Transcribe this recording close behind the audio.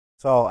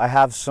So I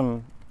have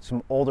some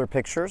older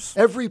pictures.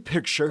 Every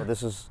picture,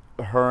 This is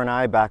her and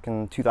I back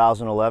in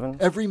 2011.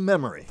 every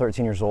memory,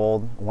 13 years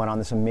old, went on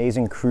this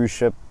amazing cruise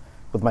ship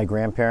with my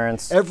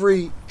grandparents.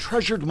 every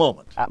treasured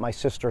moment. At my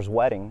sister's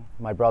wedding,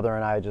 my brother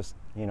and I just,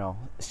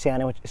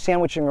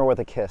 sandwiching her with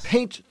a kiss.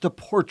 Paint the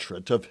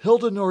portrait of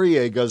Hilda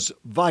Noriega's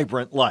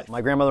vibrant life. My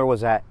grandmother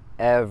was at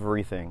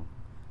everything.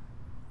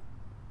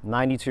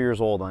 92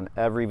 years old, on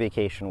every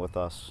vacation with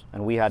us,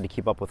 and we had to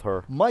keep up with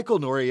her. Michael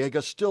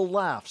Noriega still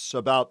laughs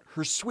about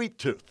her sweet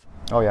tooth.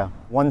 Oh yeah.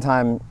 One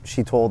time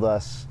she told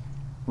us,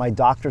 my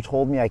doctor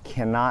told me I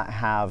cannot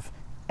have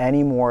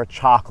any more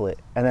chocolate.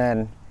 And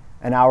then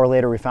an hour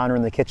later we found her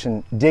in the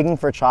kitchen digging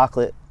for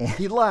chocolate.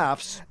 He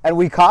laughs. And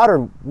we caught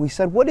her. We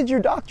said, what did your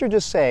doctor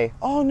just say?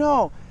 Oh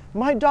no,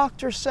 my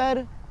doctor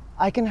said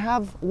I can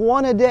have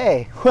one a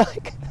day.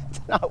 Like,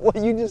 that's not what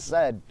you just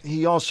said.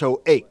 He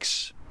also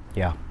aches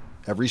Yeah.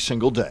 every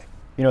single day.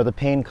 You know, the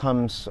pain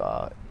comes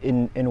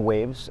in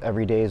waves.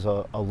 Every day is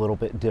a little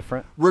bit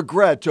different.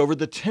 Regret over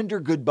the tender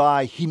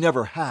goodbye he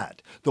never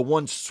had, the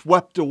one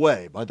swept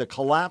away by the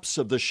collapse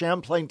of the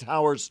Champlain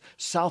Towers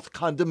South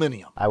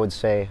Condominium. I would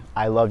say,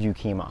 I love you,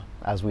 Kima,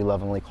 as we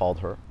lovingly called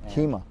her.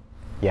 Kima.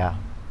 Yeah.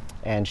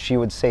 And she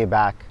would say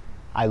back,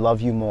 I love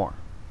you more.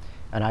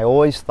 And I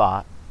always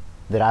thought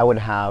that I would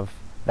have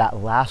that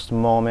last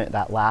moment,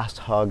 that last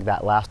hug,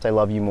 that last I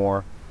love you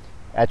more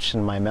etched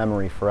in my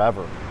memory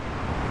forever.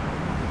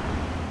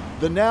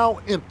 The now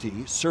empty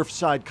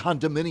Surfside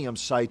condominium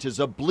site is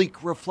a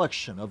bleak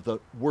reflection of the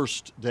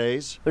worst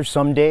days. There's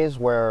some days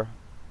where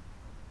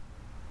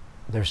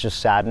there's just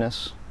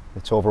sadness.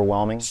 It's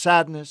overwhelming.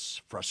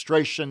 Sadness,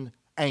 frustration,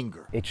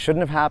 anger. It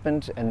shouldn't have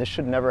happened, and this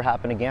should never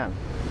happen again.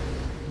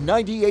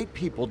 98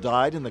 people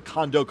died in the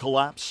condo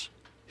collapse.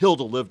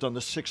 Hilda lived on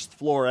the 6th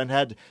floor and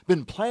had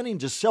been planning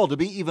to sell to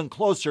be even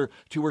closer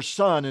to her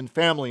son and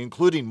family,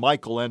 including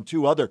Michael and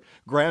 2 other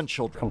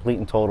grandchildren. Complete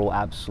and total,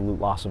 absolute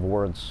loss of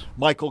words.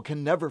 Michael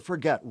can never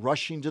forget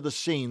rushing to the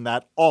scene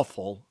that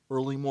awful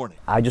early morning.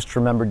 I just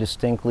remember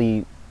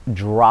distinctly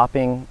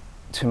dropping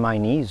to my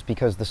knees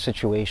because the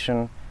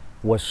situation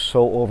was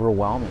so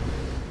overwhelming.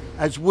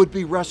 As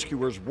would-be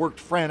rescuers worked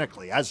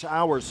frantically, as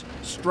hours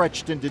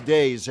stretched into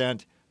days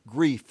and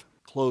grief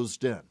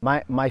closed in.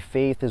 My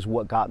faith is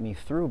what got me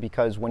through,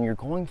 because when you're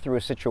going through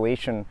a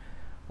situation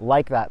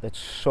like that that's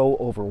so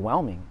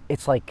overwhelming,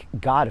 it's like,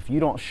 God, if you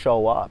don't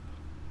show up,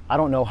 I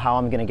don't know how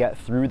I'm going to get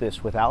through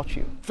this without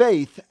you.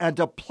 Faith and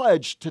a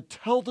pledge to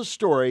tell the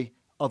story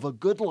of a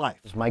good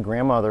life. My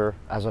grandmother,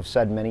 as I've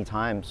said many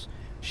times,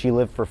 she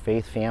lived for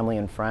faith, family,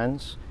 and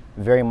friends,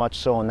 very much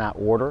so in that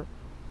order.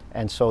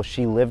 And so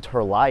she lived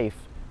her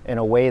life in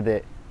a way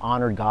that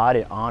honored God,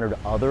 it honored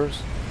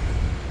others.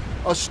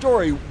 A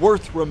story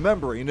worth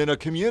remembering in a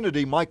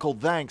community Michael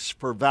thanks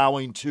for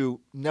vowing to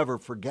never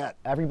forget.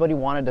 Everybody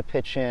wanted to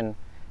pitch in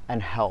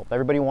and help.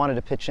 Everybody wanted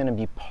to pitch in and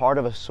be part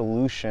of a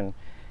solution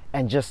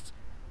and just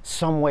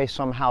some way,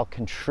 somehow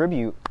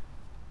contribute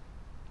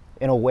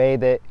in a way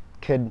that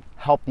could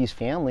help these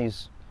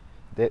families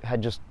that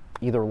had just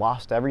either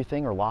lost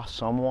everything or lost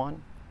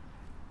someone.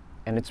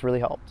 And it's really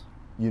helped.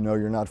 You know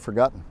you're not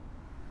forgotten.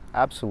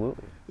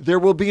 Absolutely. There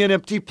will be an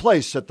empty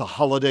place at the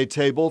holiday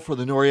table for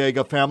the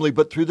Noriega family,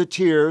 but through the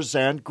tears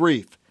and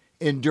grief,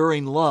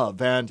 enduring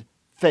love and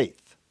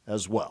faith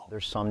as well.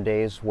 There's some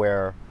days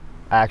where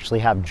I actually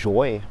have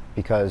joy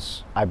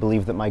because I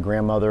believe that my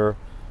grandmother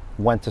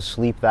went to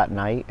sleep that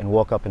night and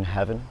woke up in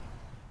heaven.